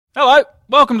Hello,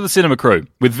 welcome to the Cinema Crew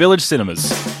with Village Cinemas.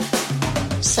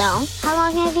 So, how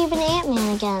long have you been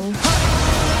Ant-Man again?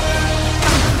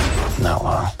 Not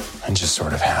long. It just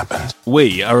sort of happened.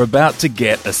 We are about to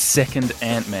get a second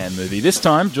Ant-Man movie, this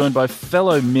time joined by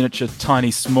fellow miniature,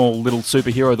 tiny, small, little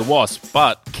superhero, the Wasp.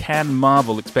 But can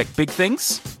Marvel expect big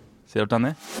things? See what I've done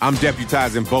there? I'm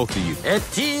deputizing both of you. A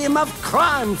team of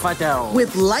crime fighters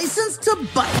with license to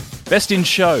bite. Best in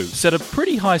Show set a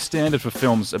pretty high standard for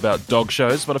films about dog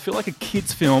shows, but I feel like a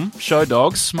kids' film, Show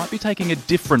Dogs, might be taking a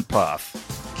different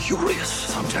path. Curious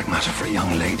subject matter for a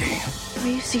young lady. Are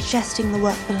you suggesting the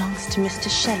work belongs to Mr.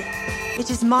 Shelley? It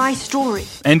is my story.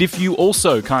 And if you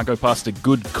also can't go past a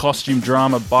good costume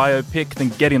drama biopic, then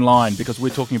get in line, because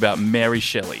we're talking about Mary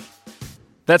Shelley.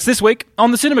 That's this week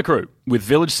on the Cinema Crew with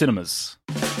Village Cinemas.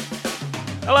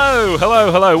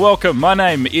 Hello, welcome. My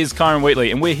name is Kyron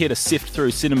Wheatley, and we're here to sift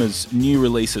through cinema's new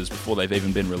releases before they've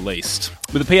even been released.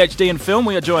 With a PhD in film,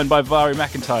 we are joined by Vari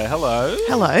McIntyre. Hello.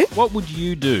 Hello. What would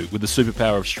you do with the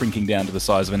superpower of shrinking down to the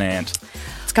size of an ant?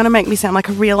 It's going to make me sound like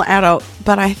a real adult,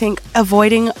 but I think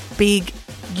avoiding big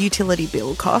utility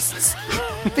bill costs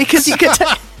because you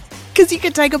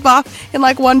could take a bath in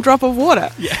like one drop of water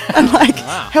and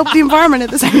help the environment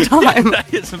at the same time.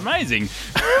 It's amazing.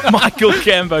 Michael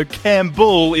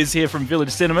Campbell is here from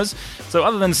Village Cinemas. So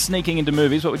other than sneaking into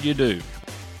movies, what would you do?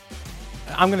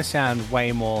 I'm going to sound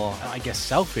way more, I guess,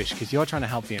 selfish because you're trying to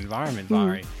help the environment,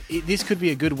 Vari. This could be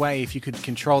a good way if you could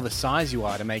control the size you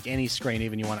are to make any screen,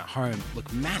 even you want at home,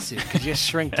 look massive because you just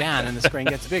shrink down and the screen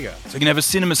gets bigger. So you can have a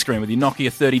cinema screen with your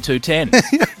Nokia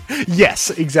 3210. Yes,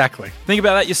 exactly. Think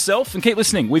about that yourself and keep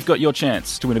listening. We've got your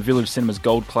chance to win a Village Cinemas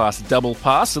Gold Class double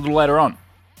pass a little later on.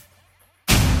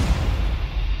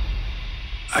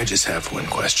 I just have one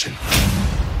question.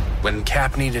 When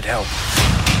Cap needed help,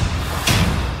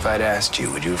 if I'd asked you,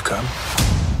 would you have come?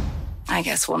 I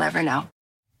guess we'll never know.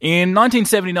 In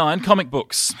 1979, comic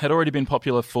books had already been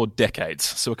popular for decades,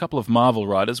 so a couple of Marvel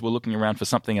writers were looking around for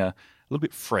something a little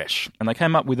bit fresh, and they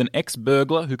came up with an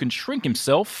ex-burglar who can shrink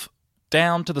himself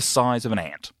down to the size of an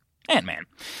ant. Ant-Man.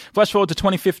 Flash forward to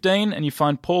 2015 and you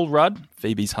find Paul Rudd,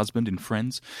 Phoebe's husband in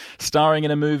Friends, starring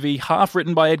in a movie half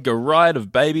written by Edgar Wright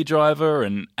of Baby Driver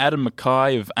and Adam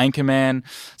McKay of Anchorman.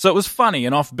 So it was funny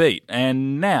and offbeat,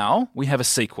 and now we have a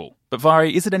sequel. But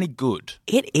Vari, is it any good?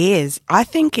 It is. I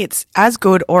think it's as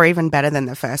good or even better than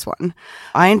the first one.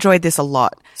 I enjoyed this a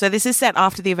lot. So this is set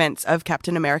after the events of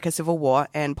Captain America Civil War,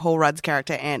 and Paul Rudd's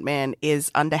character Ant-Man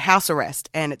is under house arrest,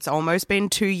 and it's almost been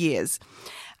 2 years.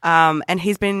 And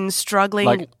he's been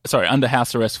struggling. Under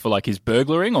house arrest for his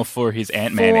burglaring or for his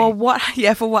Ant-Manning? For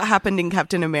what happened in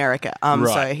Captain America. Right.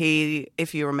 So he,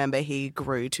 if you remember, he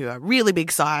grew to a really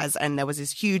big size, and there was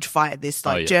this huge fight at this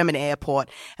German airport,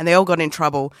 and they all got in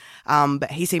trouble. But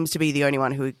he seems to be the only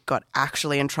one who got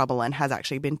actually in trouble and has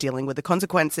actually been dealing with the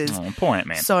consequences. Oh, poor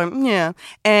Ant-Man. So, yeah.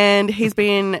 And he's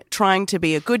been trying to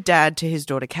be a good dad to his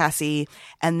daughter Cassie,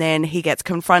 and then he gets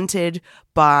confronted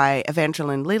by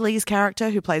Evangeline Lilly's character,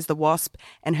 who plays the Wasp,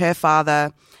 and her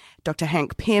father, Dr.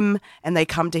 Hank Pym, and they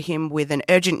come to him with an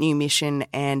urgent new mission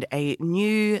and a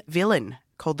new villain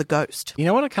called the Ghost. You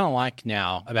know what I kind of like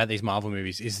now about these Marvel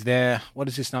movies is what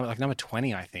is this number? Number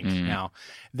 20, I think, now.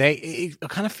 It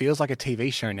kind of feels like a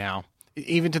TV show now.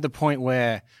 Even to the point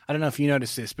where, I don't know if you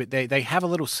noticed this, but they have a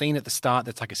little scene at the start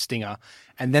that's like a stinger,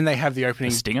 and then they have the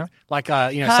opening. A stinger? Something,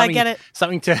 I get it.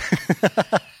 Something to,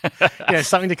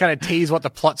 something to kind of tease what the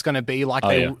plot's going to be. In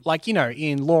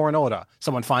Law and Order,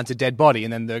 someone finds a dead body,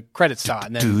 and then the credits start,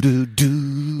 and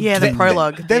then Yeah, the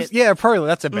prologue. Prologue.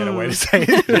 That's a better way to say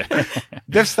it.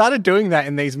 They've started doing that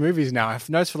in these movies now. I've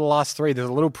noticed for the last 3, there's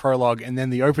a little prologue, and then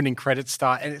the opening credits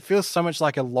start, and it feels so much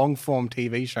like a long-form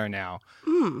TV show now.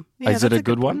 Yeah, is it a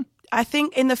good one? I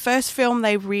think in the first film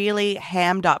they really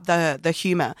hammed up the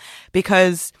humour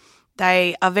because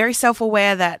they are very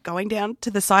self-aware that going down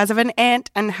to the size of an ant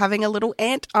and having a little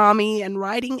ant army and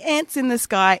riding ants in the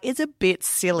sky is a bit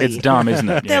silly. It's dumb, isn't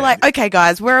it? They're like, okay,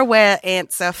 guys, we're aware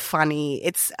ants are funny.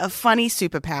 It's a funny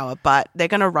superpower, but they're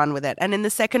going to run with it. And in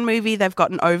the second movie, they've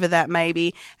gotten over that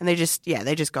maybe, and they just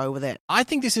go with it. I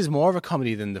think this is more of a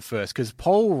comedy than the first because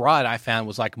Paul Rudd, I found,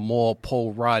 was more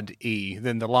Paul Rudd-y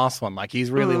than the last one.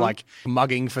 He's really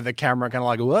mugging for the camera, kind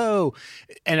of whoa.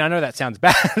 And I know that sounds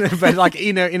bad, but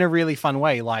in a really fun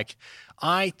way.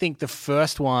 I think the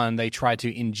first one, they tried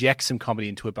to inject some comedy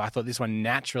into it, but I thought this one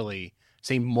naturally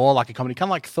seemed more like a comedy, kind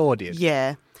of like Thor did.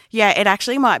 Yeah. Yeah, it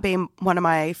actually might be one of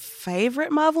my favourite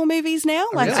Marvel movies now.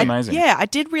 That's amazing. I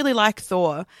did really like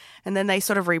Thor, and then they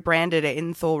sort of rebranded it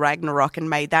in Thor Ragnarok and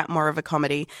made that more of a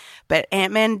comedy. But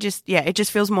Ant-Man it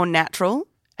just feels more natural.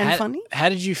 and funny. How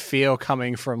did you feel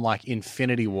coming from like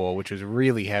Infinity War, which was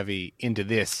really heavy, into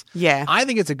this? Yeah. I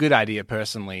think it's a good idea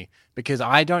personally, because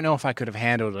I don't know if I could have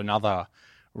handled another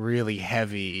really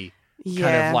heavy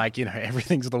kind of like,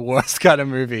 everything's the worst kind of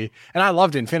movie. And I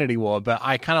loved Infinity War, but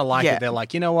I kind of like it. They're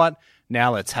like, you know what?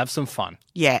 Now let's have some fun.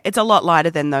 Yeah, it's a lot lighter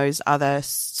than those other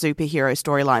superhero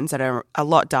storylines that are a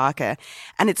lot darker.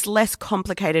 And it's less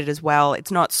complicated as well. It's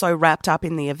not so wrapped up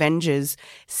in the Avengers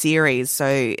series.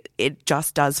 So it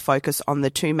just does focus on the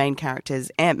two main characters,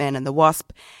 Ant-Man and the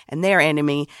Wasp, and their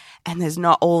enemy. And there's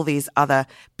not all these other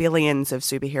billions of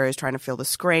superheroes trying to fill the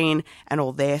screen and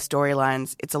all their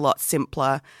storylines. It's a lot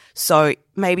simpler. So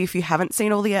maybe if you haven't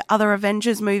seen all the other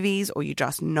Avengers movies, or you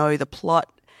just know the plot,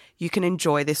 you can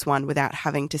enjoy this one without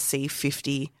having to see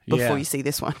 50 before you see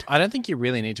this one. I don't think you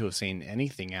really need to have seen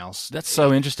anything else. That's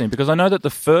so interesting, because I know that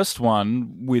the first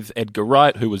one with Edgar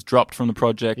Wright, who was dropped from the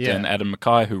project, and Adam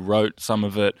McKay, who wrote some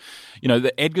of it,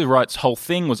 the Edgar Wright's whole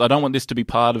thing was, I don't want this to be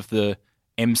part of the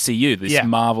MCU, this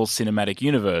Marvel Cinematic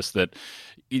Universe that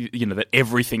that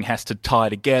everything has to tie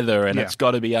together, and it's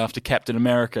got to be after Captain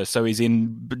America. So he's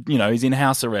in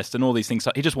house arrest and all these things.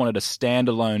 So he just wanted a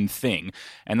standalone thing,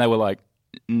 and they were like,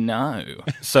 no.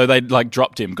 So they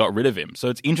dropped him, got rid of him. So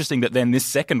it's interesting that then this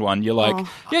second one, you're like,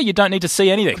 you don't need to see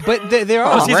anything. But there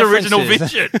are his original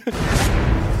vision.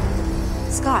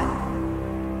 Scott,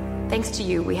 thanks to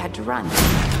you, we had to run.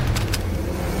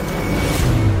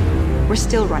 We're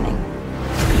still running.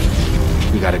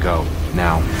 We gotta go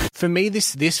now. For me,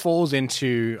 this falls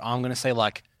into, I'm going to say,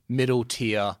 like middle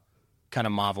tier kind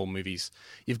of Marvel movies.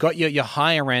 You've got your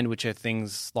higher end, which are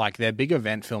things like their big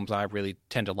event films. I really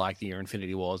tend to like your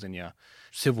Infinity Wars and your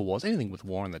Civil Wars, anything with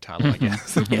war in the title, I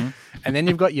guess. And then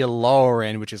you've got your lower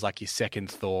end, which is like your second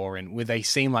Thor, and where they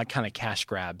seem like kind of cash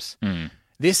grabs.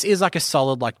 This is like a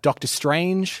solid like Doctor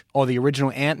Strange or the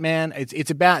original Ant-Man.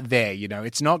 It's about there,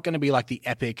 It's not going to be like the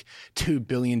epic $2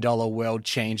 billion world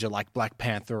changer like Black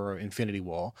Panther or Infinity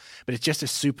War, but it's just a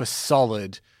super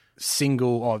solid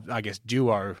single, or I guess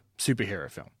duo, superhero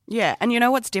film. Yeah, and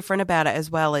what's different about it as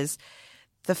well is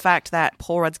the fact that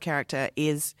Paul Rudd's character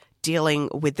is dealing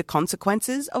with the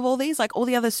consequences of all these. Like, all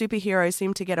the other superheroes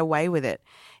seem to get away with it.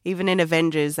 Even in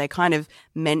Avengers, they kind of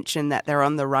mention that they're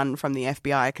on the run from the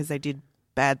FBI because they did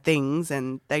bad things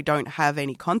and they don't have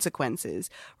any consequences.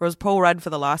 Whereas Paul Rudd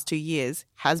for the last 2 years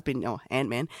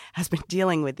Ant-Man has been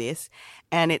dealing with this,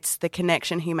 and it's the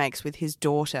connection he makes with his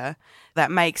daughter that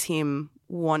makes him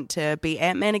want to be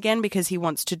Ant-Man again, because he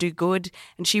wants to do good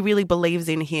and she really believes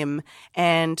in him.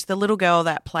 And the little girl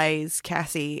that plays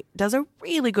Cassie does a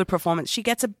really good performance. She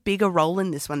gets a bigger role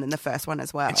in this one than the first one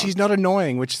as well. And she's not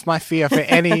annoying, which is my fear for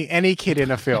any kid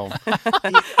in a film.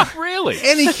 Really?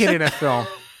 Any kid in a film.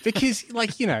 Because,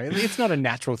 it's not a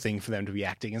natural thing for them to be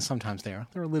acting, and sometimes they're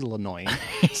a little annoying.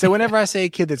 So whenever I see a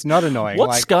kid that's not annoying,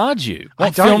 what scarred you?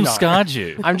 What film film scarred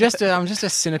you? I'm just a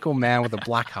cynical man with a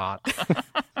black heart.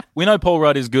 We know Paul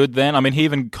Rudd is good then. I mean, he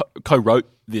even co-wrote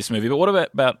this movie. But what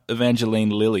about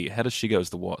Evangeline Lilly? How does she go as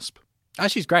the Wasp? Oh,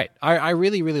 she's great. I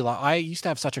really, really like. I used to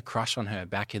have such a crush on her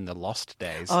back in the Lost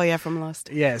days. Oh yeah, from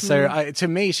Lost. Yeah, so to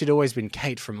me, she'd always been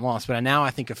Kate from Lost, but now I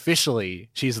think officially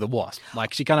she's the Wasp.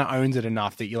 Like, she kind of owns it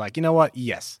enough that you're like, you know what?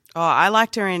 Yes. Oh, I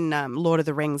liked her in Lord of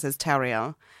the Rings as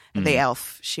Tauriel, the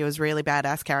elf. She was a really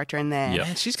badass character in there. Yep.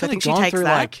 And she's kind of gone through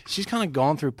she's kind of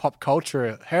gone through pop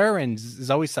culture. Her and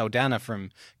Zoe Saldana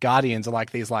from Guardians are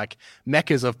like these like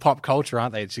meccas of pop culture,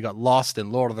 aren't they? She got Lost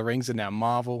and Lord of the Rings and now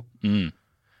Marvel.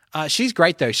 She's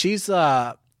great though. She's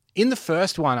in the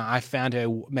first one, I found her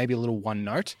maybe a little one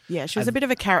note. Yeah, she was a bit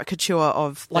of a caricature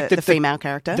of the female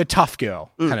character, the tough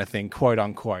girl kind of thing, quote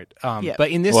unquote. But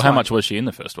in this, how much was she in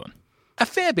the first one? A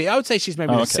fair bit. I would say she's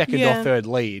maybe the second or third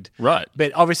lead. Right.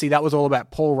 But obviously that was all about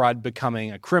Paul Rudd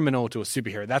becoming a criminal to a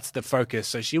superhero. That's the focus.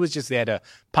 So she was just there to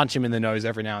punch him in the nose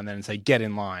every now and then and say, get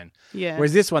in line. Yeah.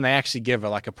 Whereas this one, they actually give her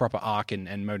like a proper arc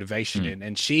and motivation in.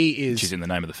 And she's in the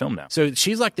name of the film now. So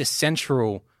she's like this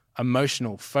central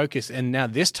emotional focus. And now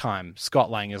this time, Scott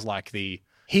Lang is like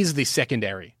he's the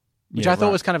secondary. Which I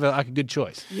thought was kind of a good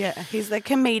choice. Yeah, he's the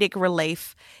comedic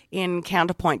relief in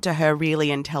counterpoint to her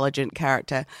really intelligent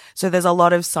character. So there's a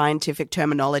lot of scientific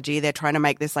terminology. They're trying to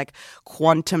make this like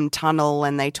quantum tunnel,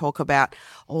 and they talk about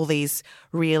all these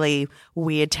really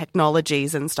weird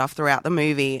technologies and stuff throughout the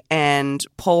movie. And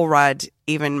Paul Rudd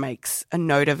even makes a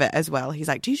note of it as well. He's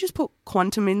like, do you just put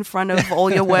quantum in front of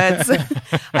all your words?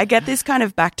 I get this kind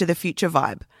of Back to the Future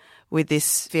vibe with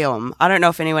this film. I don't know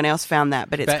if anyone else found that,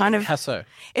 but it's kind of... How so?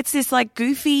 It's this like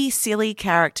goofy, silly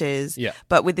characters, Yeah.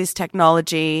 but with this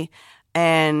technology.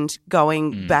 and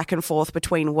going back and forth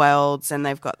between worlds, and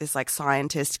they've got this like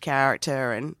scientist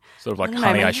character and sort of like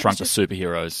Honey, I Shrunk the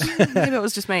Superheroes. Maybe it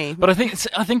was just me. But I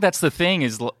think that's the thing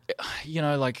is, you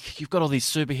know, like you've got all these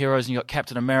superheroes and you've got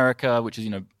Captain America, which is,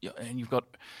 you know, and you've got,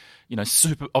 you know,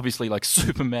 obviously like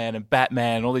Superman and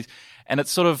Batman and all these, and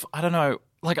it's sort of, I don't know,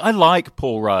 like I like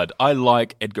Paul Rudd, I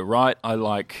like Edgar Wright, I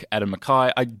like Adam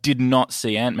McKay. I did not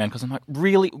see Ant-Man because I'm like,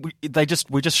 really,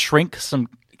 we just shrink some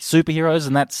superheroes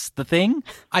and that's the thing?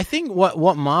 I think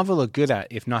what Marvel are good at,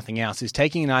 if nothing else, is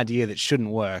taking an idea that shouldn't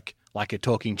work, like a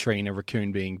talking tree and a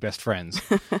raccoon being best friends,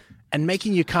 and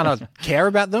making you kind of care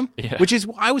about them. Yeah. Which is,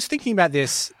 I was thinking about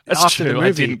this That's after true. the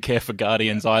movie. I didn't care for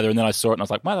Guardians either, and then I saw it and I was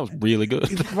like, wow, that was really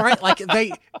good. Right? Like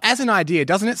as an idea,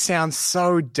 doesn't it sound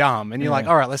so dumb? And you're like,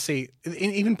 all right, let's see.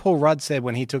 Even Paul Rudd said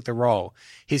when he took the role,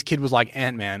 his kid was like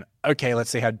Ant-Man. Okay, let's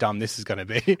see how dumb this is going to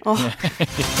be.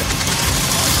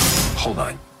 Hold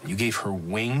on. You gave her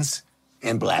wings?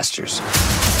 And blasters.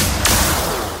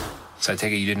 So I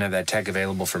take it you didn't have that tech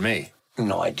available for me?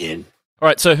 No, I did. All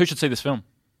right, so who should see this film?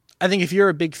 I think if you're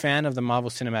a big fan of the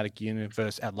Marvel Cinematic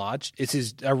Universe at large, this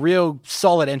is a real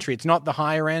solid entry. It's not the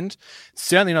higher end. It's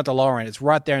certainly not the lower end. It's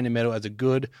right there in the middle as a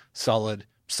good, solid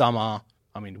summer,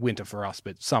 winter for us,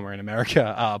 but summer in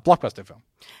America, blockbuster film.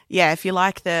 Yeah, if you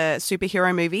like the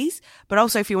superhero movies, but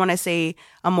also if you want to see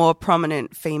a more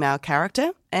prominent female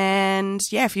character. And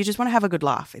yeah, if you just want to have a good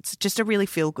laugh, it's just a really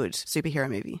feel-good superhero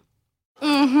movie.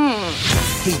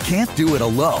 He can't do it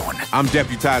alone. I'm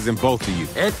deputizing both of you.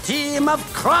 A team of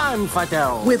crime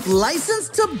fighters. With license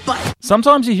to bite.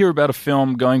 Sometimes you hear about a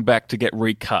film going back to get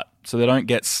recut so they don't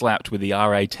get slapped with the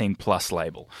R18 plus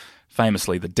label,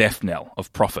 famously the death knell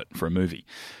of profit for a movie.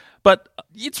 But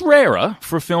it's rarer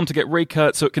for a film to get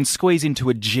recut so it can squeeze into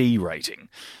a G rating.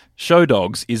 Show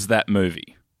Dogs is that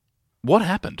movie. What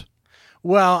happened?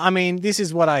 Well, this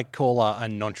is what I call a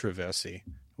non-controversy,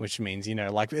 which means,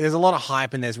 there's a lot of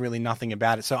hype and there's really nothing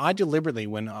about it. So I deliberately,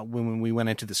 when we went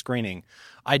into the screening,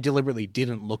 I deliberately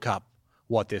didn't look up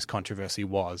what this controversy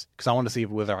was because I wanted to see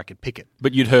whether I could pick it.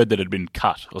 But you'd heard that it had been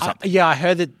cut or something. I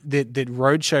heard that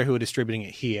Roadshow, who were distributing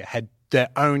it here, had their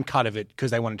own cut of it because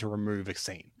they wanted to remove a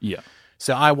scene. Yeah.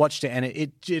 So I watched it and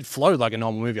it flowed like a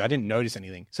normal movie. I didn't notice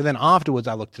anything. So then afterwards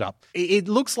I looked it up. It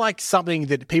looks like something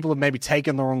that people have maybe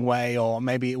taken the wrong way, or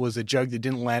maybe it was a joke that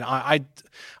didn't land. I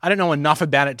don't know enough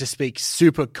about it to speak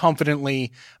super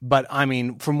confidently, but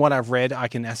from what I've read, I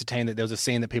can ascertain that there was a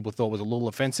scene that people thought was a little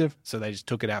offensive, so they just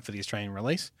took it out for the Australian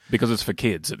release. Because it's for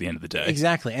kids at the end of the day.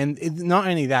 Exactly. And not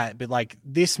only that, but like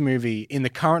this movie, in the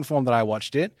current form that I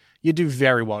watched it, you do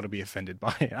very well to be offended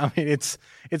by it.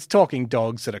 It's talking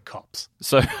dogs that are cops.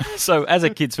 So as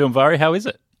a kids' film, Vari, how is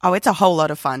it? Oh, it's a whole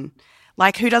lot of fun.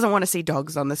 Like, who doesn't want to see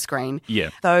dogs on the screen? Yeah.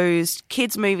 Those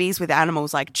kids' movies with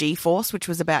animals like G-Force, which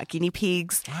was about guinea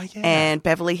pigs, and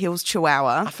Beverly Hills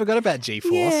Chihuahua. I forgot about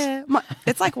G-Force. Yeah.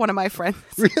 It's like one of my friends'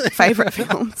 favourite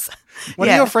films. One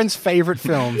of your friends' favourite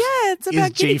films it's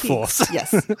about is G-Force. Pigs.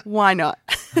 Yes, why not?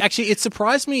 Actually, it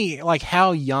surprised me like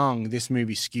how young this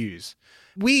movie skews.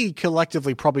 We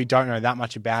collectively probably don't know that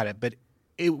much about it, but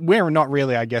we're not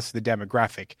really, I guess, the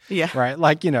demographic. Yeah. Right?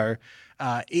 Like,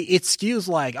 it skews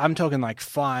like, I'm talking like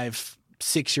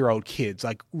 5-6-year-old kids,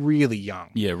 like really young.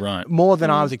 Yeah, right. More than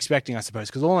I was expecting, I suppose,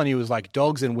 because all I knew was like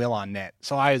dogs and Will Arnett.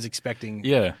 So I was expecting...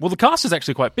 Yeah. Well, the cast is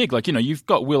actually quite big. Like, you've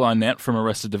got Will Arnett from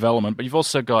Arrested Development, but you've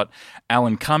also got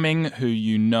Alan Cumming, who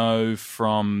you know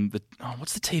from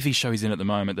what's the TV show he's in at the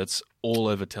moment that's all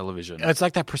over television? It's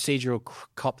like that procedural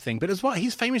cop thing. But as well,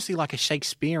 he's famously like a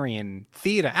Shakespearean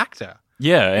theatre actor.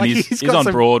 Yeah, and like he's on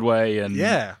Broadway and...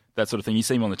 Yeah. That sort of thing. You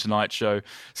see him on The Tonight Show.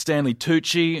 Stanley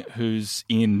Tucci, who's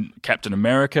in Captain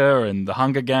America and The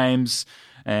Hunger Games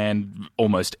and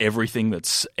almost everything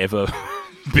that's ever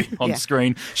been on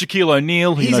screen. Shaquille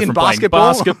O'Neal, who he's you know in from basketball.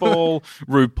 playing basketball.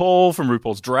 RuPaul from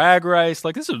RuPaul's Drag Race.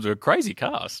 Like, this is a crazy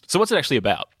cast. So what's it actually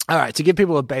about? All right, to give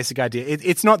people a basic idea,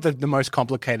 it's not the most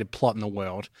complicated plot in the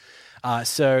world.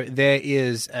 So there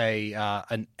is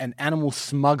an animal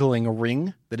smuggling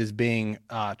ring that is being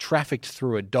trafficked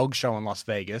through a dog show in Las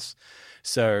Vegas.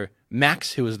 So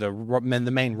Max, who is the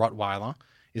main Rottweiler,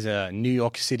 is a New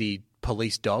York City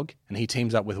police dog, and he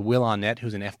teams up with Will Arnett,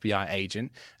 who's an FBI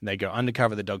agent, and they go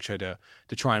undercover the dog show to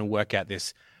try and work out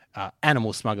this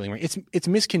animal smuggling ring. It's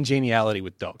miscongeniality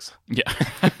with dogs. Yeah.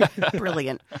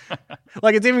 Brilliant.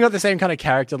 Like, it's even got the same kind of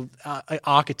character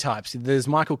archetypes. There's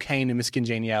Michael Caine in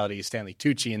Miscongeniality, Stanley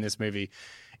Tucci in this movie.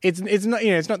 it's not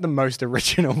it's not the most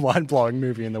original, mind-blowing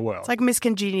movie in the world. It's like Miss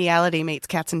Congeniality meets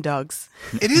Cats and Dogs.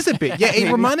 It is a bit. Yeah,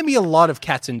 it reminded me a lot of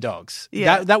Cats and Dogs.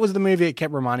 Yeah. That was the movie it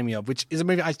kept reminding me of, which is a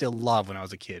movie I still love when I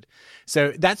was a kid.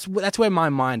 So that's where my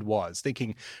mind was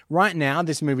thinking. Right now,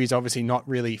 this movie is obviously not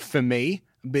really for me.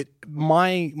 But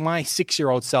my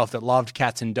 6-year-old self that loved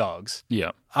Cats and Dogs,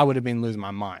 I would have been losing my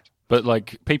mind. But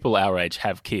like people our age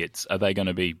have kids. Are they going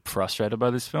to be frustrated by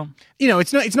this film?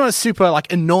 It's not a super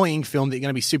like annoying film that you're going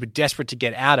to be super desperate to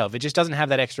get out of. It just doesn't have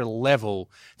that extra level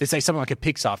that say something like a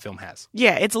Pixar film has.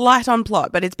 Yeah, it's light on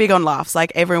plot, but it's big on laughs.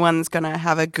 Like everyone's going to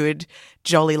have a good,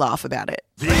 jolly laugh about it.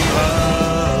 Viva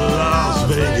Las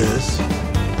Vegas.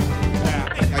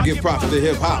 I give props to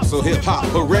hip hop, so hip hop,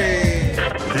 hooray!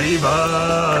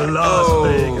 Viva Las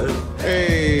Vegas.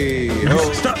 Hey,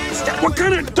 Stop! What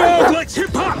kind of dog likes hip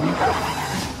hop?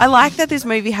 I like that this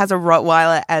movie has a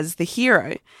Rottweiler as the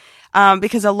hero,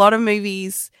 because a lot of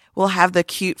movies will have the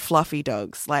cute, fluffy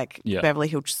dogs like Beverly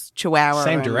Hills Chihuahua.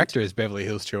 Same director as Beverly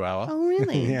Hills Chihuahua. Oh,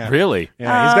 really? Yeah. Really?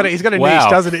 Yeah, he's got a wow. niche,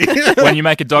 doesn't he? When you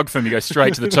make a dog film, you go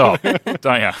straight to the top,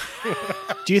 don't you?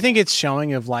 Do you think it's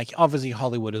showing of like, obviously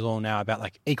Hollywood is all now about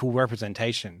like equal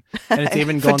representation, and it's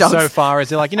even gone so far as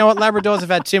they're like, you know what, Labradors have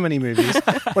had too many movies.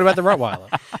 What about the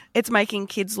Rottweiler? It's making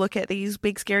kids look at these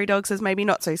big scary dogs as maybe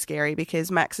not so scary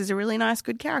because Max is a really nice,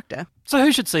 good character. So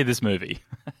who should see this movie?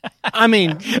 I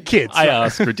mean, kids. I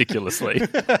ask ridiculously.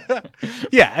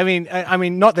 Yeah, I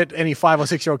mean, not that any 5 or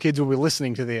 6 year old kids will be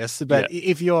listening to this, but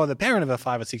if you're the parent of a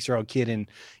 5 or 6 year old kid and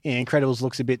Incredibles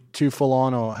looks a bit too full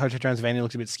on or Hotel Transylvania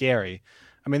looks a bit scary,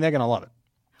 I mean, they're going to love it.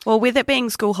 Well, with it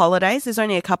being school holidays, there's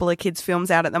only a couple of kids'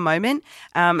 films out at the moment,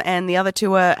 and the other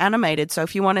 2 are animated. So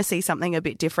if you want to see something a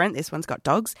bit different, this one's got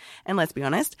dogs, and let's be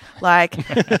honest, like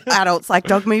adults like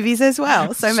dog movies as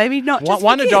well. So maybe not just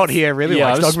one for kids. adult here really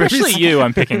likes dog movies. Especially you,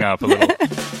 I'm picking up a little.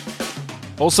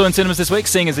 Also in cinemas this week,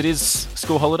 seeing as it is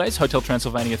school holidays, Hotel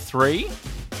Transylvania 3.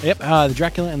 Yep, the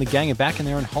Dracula and the gang are back and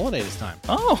they're on holiday this time.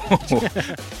 Oh.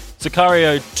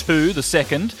 Sicario 2, the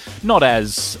second, not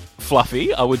as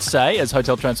fluffy, I would say, as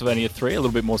Hotel Transylvania 3, a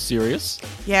little bit more serious.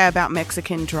 Yeah, about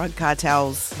Mexican drug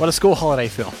cartels. What a school holiday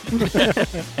film.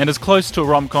 And as close to a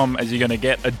rom-com as you're going to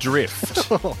get,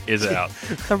 Adrift is out.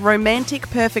 The romantic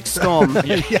perfect storm.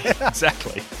 Yeah,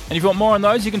 exactly. And if you want more on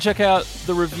those, you can check out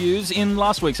the reviews in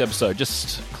last week's episode.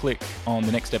 Just click on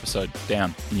the next episode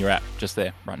down in your app, just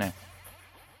there, right now.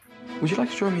 Would you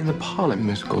like to join me in the Parliament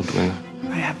musical, Dwinger?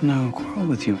 I have no quarrel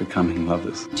with you becoming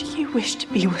lovers. Do you wish to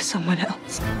be with someone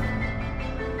else?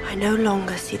 I no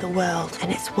longer see the world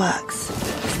and its works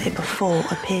as they before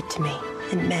appeared to me,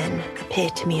 and men appear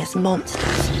to me as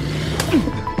monsters.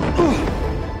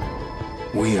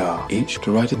 We are each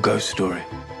to write a ghost story.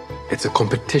 It's a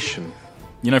competition.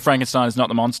 You know Frankenstein is not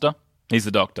the monster, he's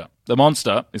the doctor. The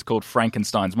monster is called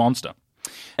Frankenstein's monster.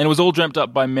 And it was all dreamt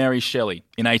up by Mary Shelley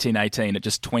in 1818 at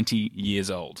just 20 years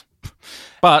old.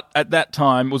 But at that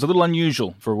time, it was a little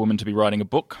unusual for a woman to be writing a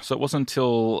book, so it wasn't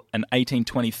until an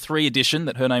 1823 edition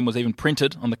that her name was even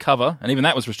printed on the cover, and even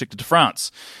that was restricted to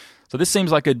France. So this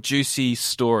seems like a juicy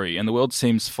story, and the world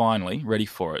seems finally ready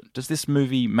for it. Does this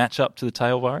movie match up to the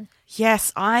tale, Vari?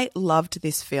 Yes, I loved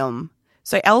this film.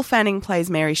 So Elle Fanning plays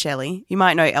Mary Shelley. You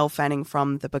might know Elle Fanning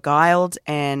from The Beguiled,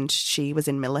 and she was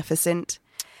in Maleficent.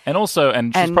 And also,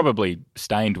 she's probably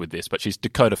stained with this, but she's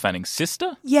Dakota Fanning's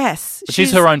sister? Yes. But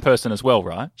she's her own person as well,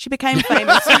 right? She became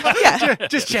famous. Yeah.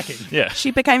 Just checking. Yeah.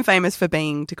 She became famous for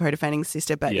being Dakota Fanning's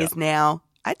sister, but is now,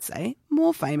 I'd say,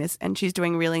 more famous, and she's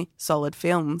doing really solid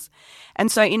films.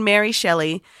 And so in Mary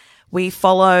Shelley, we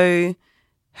follow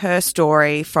her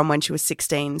story from when she was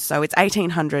 16. So it's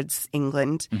 1800s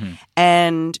England,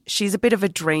 and she's a bit of a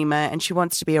dreamer, and she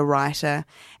wants to be a writer,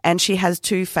 and she has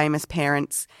 2 famous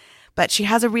parents. But she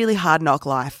has a really hard knock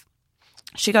life.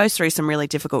 She goes through some really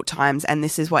difficult times, and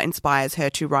this is what inspires her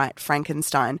to write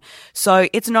Frankenstein. So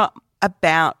it's not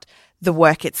about the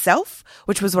work itself,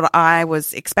 which was what I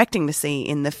was expecting to see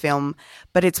in the film,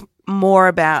 but it's more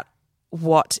about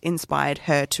what inspired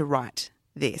her to write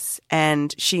this.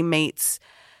 And she meets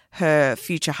her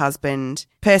future husband,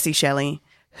 Percy Shelley,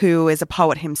 who is a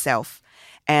poet himself,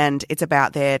 and it's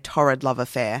about their torrid love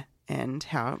affair and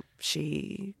how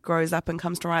she grows up and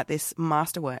comes to write this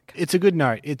masterwork. It's a good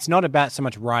note. It's not about so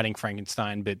much writing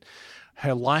Frankenstein, but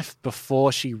her life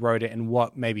before she wrote it and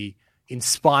what maybe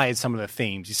inspired some of the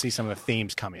themes. You see some of the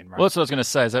themes come in, right? Well, that's what I was going to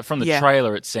say. Is that from the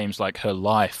trailer, it seems like her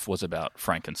life was about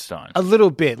Frankenstein. A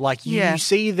little bit. Like, you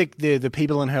see the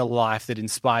people in her life that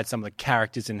inspired some of the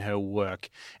characters in her work.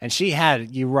 And she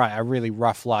had, you're right, a really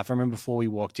rough life. I remember before we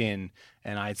walked in,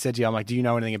 and I had said to you, I'm like, do you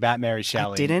know anything about Mary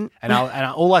Shelley? I didn't. And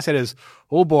all I said is,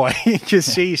 oh boy,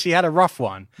 because she had a rough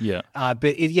one. Yeah.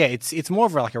 But it's more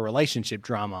of like a relationship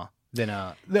drama than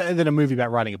a movie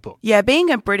about writing a book. Yeah, being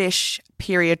a British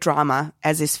period drama,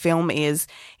 as this film is,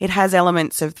 it has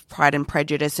elements of Pride and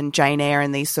Prejudice and Jane Eyre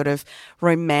and these sort of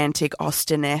romantic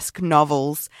Austen-esque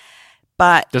novels.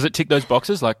 But does it tick those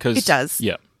boxes? Like, cause, it does.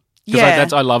 Yeah.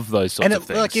 Because I love those sorts of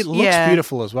things. Like, it looks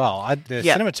beautiful as well. The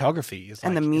cinematography is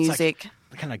and the music.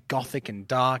 It's like kind of gothic and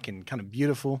dark and kind of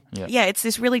beautiful. Yeah, it's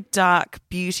this really dark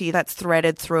beauty that's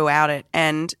threaded throughout it.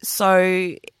 And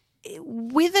so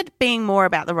with it being more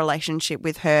about the relationship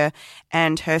with her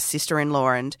and her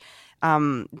sister-in-law and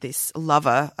this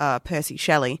lover, Percy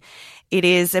Shelley, it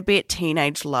is a bit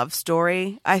teenage love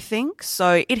story, I think.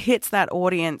 So it hits that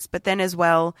audience, but then as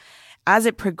well, as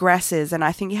it progresses, and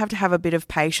I think you have to have a bit of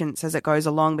patience as it goes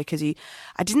along, because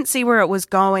I didn't see where it was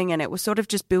going, and it was sort of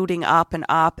just building up,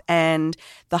 and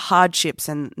the hardships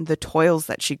and the toils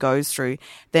that she goes through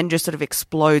then just sort of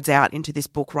explodes out into this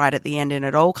book right at the end, and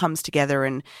it all comes together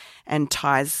and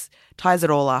ties it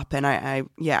all up. And I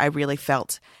really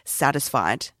felt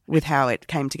satisfied with how it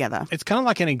came together. It's kind of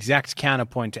like an exact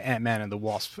counterpoint to Ant-Man and the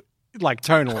Wasp. Like,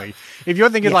 tonally. If you're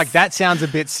thinking, like, that sounds a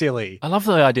bit silly. I love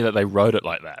the idea that they wrote it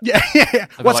like that. Yeah.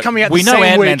 What's like, coming out we the know same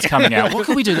Ant-Man's week? coming out. What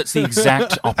can we do that's the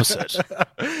exact opposite?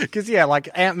 Because, like,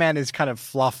 Ant-Man is kind of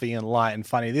fluffy and light and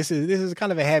funny. This is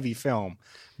kind of a heavy film,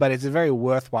 but it's a very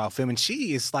worthwhile film. And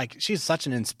she's such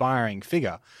an inspiring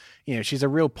figure. You know, she's a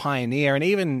real pioneer. And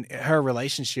even her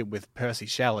relationship with Percy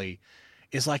Shelley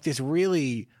is like this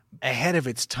really ahead of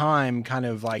its time kind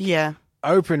of like... Yeah.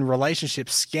 Open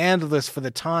relationship, scandalous for the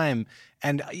time.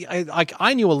 And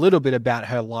I knew a little bit about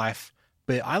her life,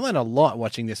 but I learned a lot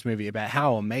watching this movie about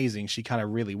how amazing she kind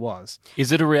of really was.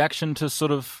 Is it a reaction to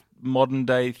sort of modern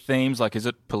day themes? Like, is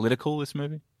it political, this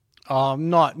movie?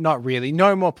 Not really.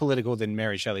 No more political than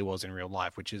Mary Shelley was in real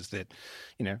life, which is that,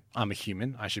 you know, I'm a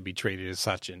human. I should be treated as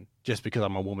such. And just because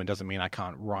I'm a woman doesn't mean I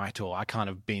can't write or I can't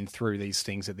have been through these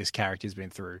things that this character's been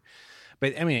through.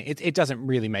 But, I mean, it doesn't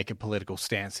really make a political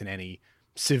stance in any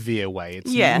severe way.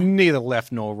 It's neither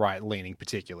left nor right leaning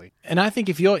particularly. And I think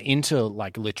if you're into,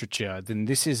 like, literature, then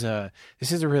this is a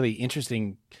really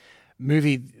interesting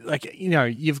movie. Like, you know,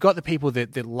 you've got the people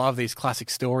that love these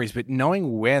classic stories, but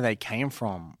knowing where they came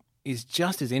from is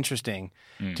just as interesting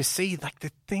to see, like, the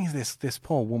things this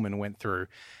poor woman went through.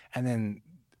 And then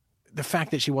the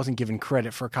fact that she wasn't given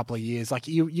credit for a couple of years, like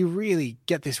you really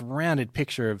get this rounded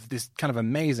picture of this kind of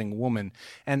amazing woman.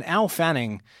 And Elle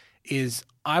Fanning is,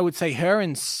 I would say, her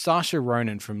and Saoirse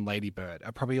Ronan from Lady Bird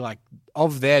are probably, like,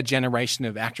 of their generation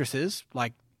of actresses,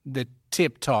 like the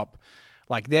tip top.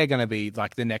 Like, they're going to be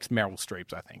like the next Meryl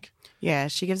Streeps, I think. Yeah,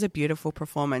 she gives a beautiful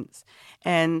performance.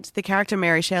 And the character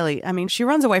Mary Shelley, I mean, she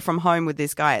runs away from home with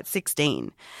this guy at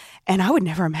 16. And I would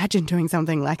never imagine doing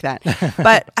something like that.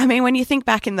 But, I mean, when you think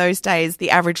back in those days, the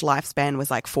average lifespan was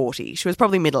like 40. She was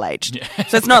probably middle-aged. Yeah.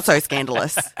 So it's not so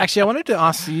scandalous. Actually, I wanted to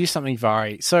ask you something,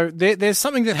 Vari. So there's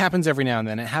something that happens every now and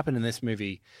then. It happened in this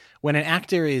movie when an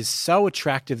actor is so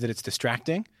attractive that it's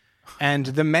distracting. And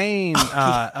the main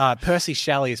Percy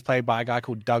Shelley is played by a guy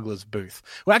called Douglas Booth,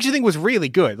 who I actually think was really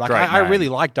good. Like, I really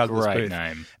like Douglas Booth.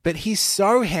 Name. But he's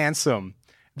so handsome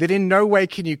that in no way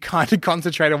can you kind of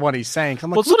concentrate on what he's saying.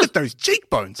 I'm like, look at those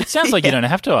cheekbones. It sounds like you don't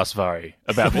have to ask Vari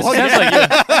about this. It sounds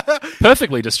like you're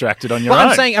perfectly distracted on your own.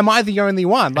 I'm saying, am I the only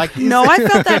one? Like, no, I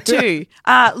felt that too.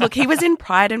 Look, he was in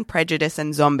Pride and Prejudice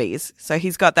and Zombies, so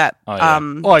he's got that.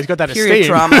 He's got that period esteem.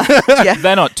 drama. Yeah.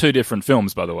 They're not two different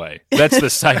films, by the way. That's the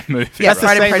same movie. Yeah,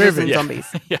 Pride and Prejudice movie. and Zombies.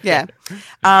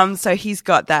 Yeah. So he's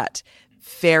got that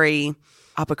very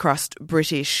upper crust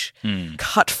British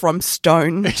cut from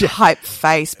stone type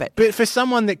face. But for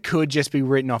someone that could just be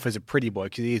written off as a pretty boy,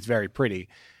 because he is very pretty,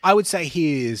 I would say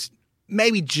he is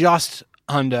maybe just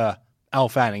under Elle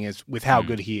Fanning is with how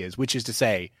good he is, which is to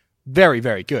say very,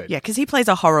 very good. Yeah, because he plays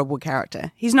a horrible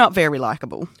character. He's not very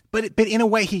likable. But in a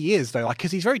way he is, though, like,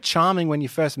 because he's very charming when you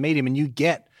first meet him and you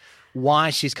get why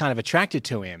she's kind of attracted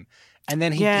to him. And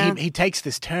then he takes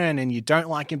this turn and you don't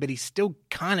like him, but he's still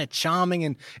kind of charming.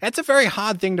 And that's a very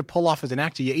hard thing to pull off as an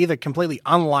actor. You're either completely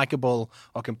unlikable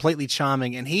or completely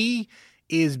charming. And he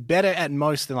is better at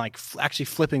most than like actually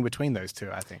flipping between those two,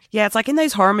 I think. Yeah, it's like in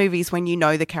those horror movies when you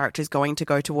know the character's going to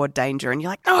go toward danger and you're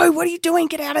like, no, what are you doing?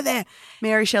 Get out of there.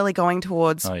 Mary Shelley going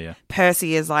towards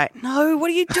Percy is like, no, what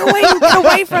are you doing? Get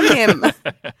away from him.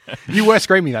 You were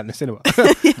screaming that in the cinema.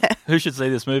 Who should see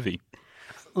this movie?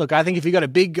 Look, I think if you got a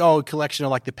big old collection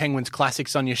of like the Penguins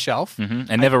classics on your shelf,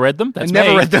 and never read them, that's never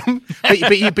me. read them,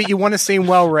 but you want to seem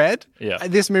well read. Yeah.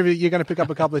 This movie, you're going to pick up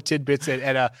a couple of tidbits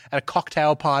at a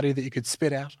cocktail party that you could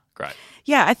spit out. Great.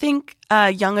 Yeah, I think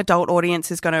a young adult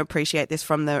audience is going to appreciate this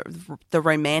from the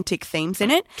romantic themes in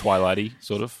it. Twilighty,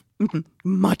 sort of.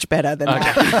 Much better than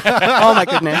that. Oh my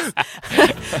goodness.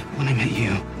 When I met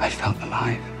you, I felt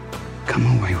alive. Come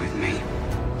away with me.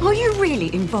 Are you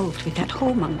really involved with that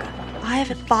whoremonger? I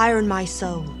have a fire in my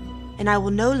soul, and I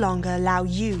will no longer allow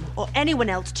you or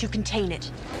anyone else to contain it.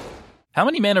 How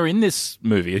many men are in this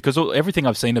movie? Because everything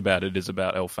I've seen about it is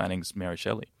about Elle Fanning's Mary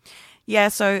Shelley. Yeah,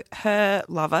 so her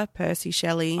lover, Percy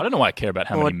Shelley. I don't know why I care about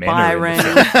how Lord many men Byron. are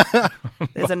in this.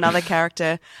 There's another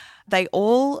character. They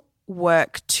all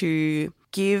work to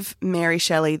give Mary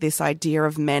Shelley this idea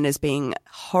of men as being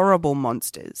horrible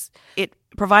monsters. It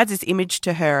provides this image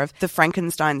to her of the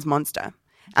Frankenstein's monster.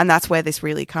 And that's where this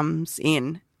really comes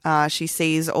in. She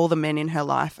sees all the men in her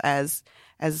life as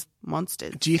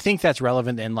monsters. Do you think that's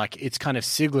relevant then? Like, it's kind of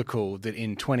cyclical that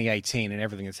in 2018 and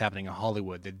everything that's happening in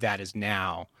Hollywood, that is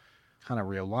now kind of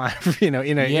real life, in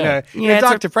a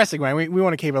dark, depressing way. We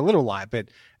want to keep it a little light, but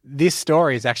this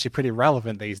story is actually pretty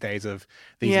relevant these days of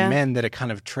these men that are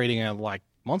kind of treating her like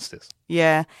monsters.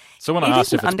 Yeah. So when I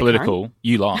asked if it's political,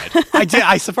 you lied. I did.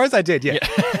 I suppose I did, yeah.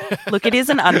 Look, it is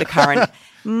an undercurrent.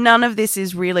 None of this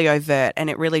is really overt, and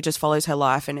it really just follows her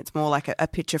life, and it's more like a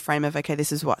picture frame of, okay,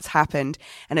 this is what's happened,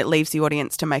 and it leaves the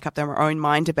audience to make up their own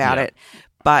mind about it.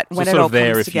 But when it all comes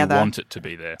together, if you want it to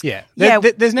be there. Yeah.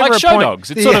 There's never like a show point,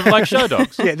 dogs. It's sort of like show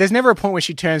dogs. Yeah, there's never a point where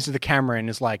she turns to the camera and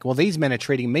is like, well, these men are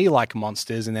treating me like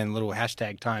monsters, and then little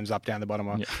hashtag times up down the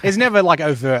bottom. It's never like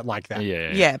overt like that.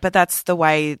 Yeah, but that's the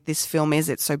way this film is.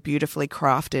 It's so beautifully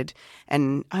crafted.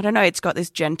 And I don't know, it's got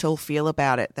this gentle feel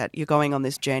about it that you're going on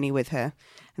this journey with her.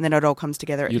 And then it all comes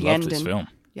together at the end. You loved this film.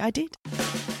 Yeah, I did.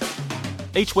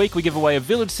 Each week we give away a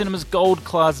Village Cinemas Gold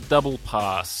Class Double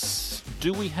Pass.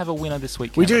 Do we have a winner this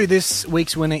week? We do. This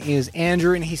week's winner is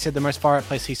Andrew, and he said the most far-out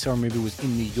place he saw a movie was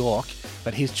in New York,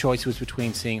 but his choice was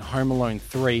between seeing Home Alone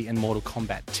 3 and Mortal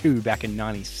Kombat 2 back in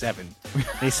 97.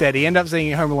 He said he ended up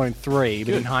seeing Home Alone 3,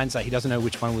 but in hindsight, he doesn't know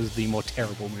which one was the more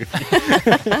terrible movie.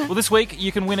 Well, this week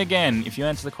you can win again if you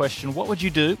answer the question, what would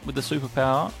you do with the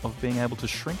superpower of being able to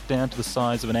shrink down to the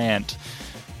size of an ant?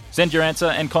 Send your answer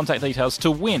and contact details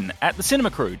to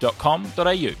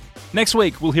win@thecinemacrew.com.au. Next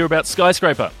week, we'll hear about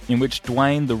Skyscraper, in which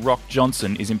Dwayne "The Rock"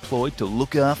 Johnson is employed to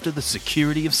look after the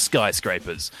security of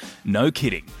skyscrapers. No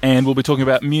kidding. And we'll be talking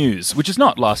about Muse, which is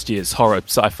not last year's horror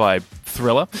sci-fi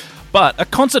thriller, but a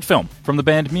concert film from the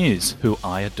band Muse, who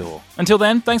I adore. Until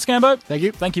then, thanks, Cambo. Thank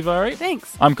you. Thank you, Vari.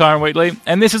 Thanks. I'm Kyron Wheatley,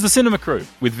 and this is The Cinema Crew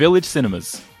with Village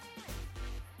Cinemas.